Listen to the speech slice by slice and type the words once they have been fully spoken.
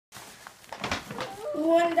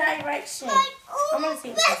One Direction. I'm gonna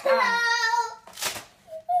see this time.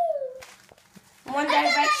 One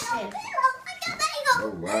Direction. Oh,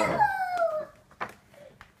 wow.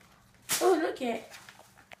 Oh, look at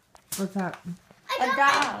What's that? a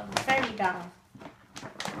doll, fairy doll.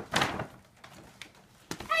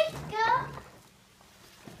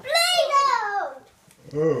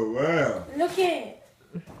 Oh, wow. Look at.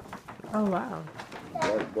 Oh, wow.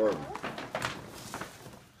 White Barbie.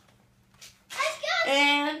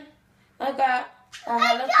 And I got a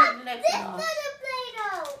Hello Kitty lip gloss.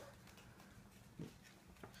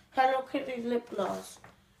 Hello Kitty lip gloss.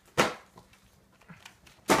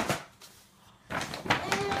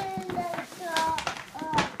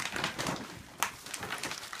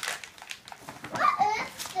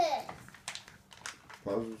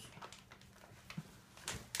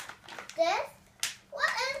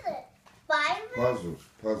 Puzzles.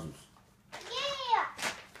 Puzzles.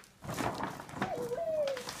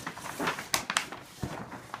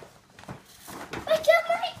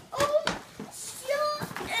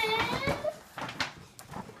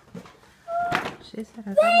 She said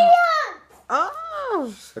I got my...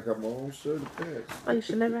 Oh! I got my own shirt and pants. Oh, you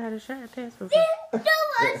should never had a shirt and pants before.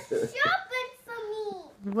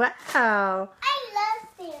 Wow. I love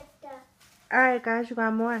Santa. Alright, guys, you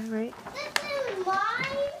got more, right? This is mine.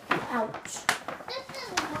 Ouch. This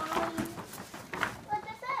is mine. What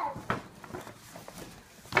this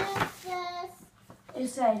says? It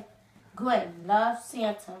said, Gwen loves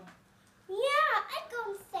Santa. Yeah, I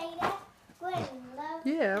gonna say that. Gwen loves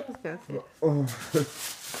Yeah, I was gonna say it. Oh.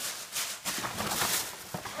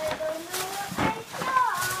 I don't know what I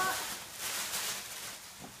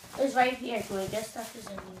saw. It's right here, Gwen. That stuff is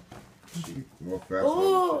in here. She more faster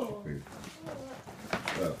Ooh. than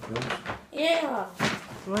the Yeah.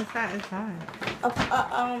 What's that inside? Come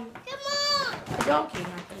on. A donkey, I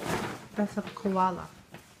think. That's a koala.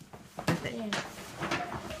 I think. Yeah.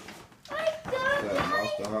 I got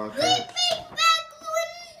That Monster High Big back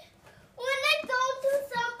when I go to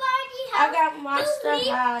somebody's house. I got Monster to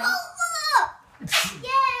leave High. over.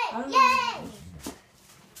 Yay! Yay!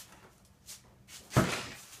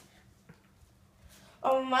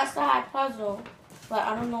 Monster High puzzle, but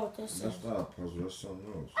I don't know what this is. That's not a puzzle, that's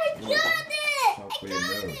something else. I got it! Something for I your got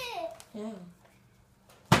nails. it! Yeah.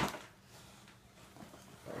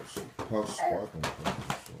 Oh, some puff sparkling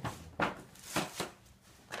puzzles.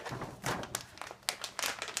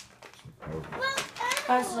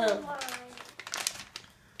 Puzzle.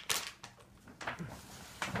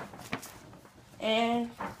 And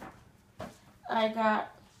I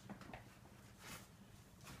got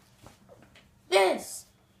this.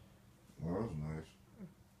 Oh, that was nice.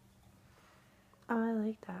 Oh, I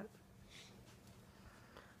like that.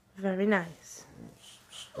 Very nice.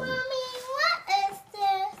 Mommy, what is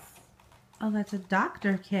this? Oh, that's a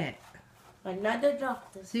doctor kit. Another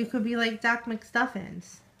doctor. So you could be like Doc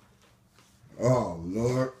McStuffins. Oh,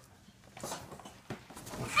 Lord.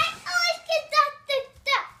 I always get Dr.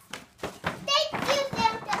 Duck. Thank you,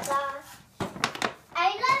 Santa Claus. I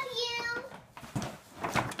love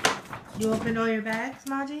you. You opened all your bags,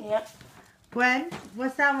 Maji? Yep. Gwen,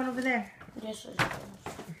 what's that one over there? This is This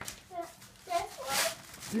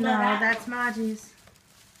one? No, No, that that's Maji's. Is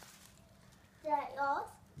that yours?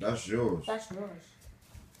 That's yours. that's yours.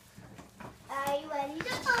 Are you ready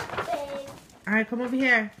to open? All right, come over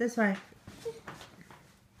here. This way.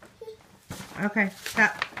 Okay,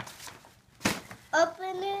 stop.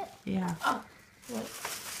 Open it. Yeah. Oh, wait.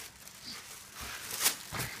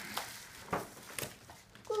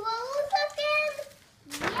 Close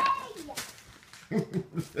again. Yay!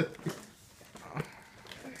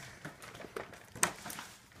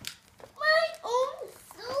 My own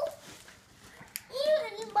soup.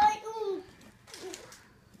 Even my own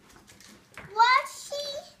washi.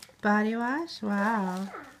 Body wash? Wow.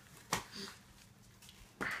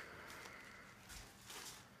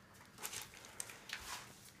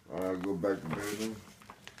 Alright, go back to bedroom.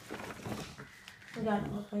 You gotta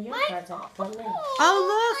open your My present for me.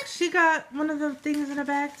 Oh, look. She got one of the things in her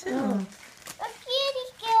bag, too. Oh. A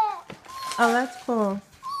kitty cat. Oh, that's cool.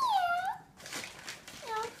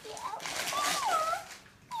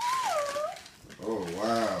 Oh,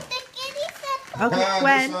 wow. The kitty said, Okay, Ah,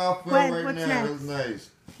 Gwen. this all fun Gwen, right what's now. next?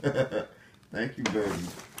 That's nice. Thank you, baby.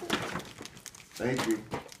 Thank you.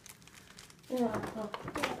 Yeah. Oh.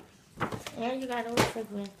 And you gotta open for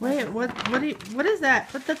Gwen. Wait, what is that?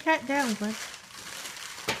 Put the cat down, Gwen.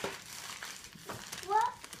 what?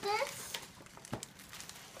 This?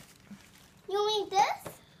 You mean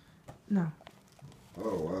this? No.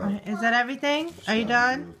 Oh, wow. Okay, is that everything? Are you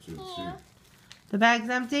done? Yeah. The bag's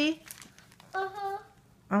empty? Uh-huh.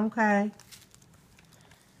 Okay.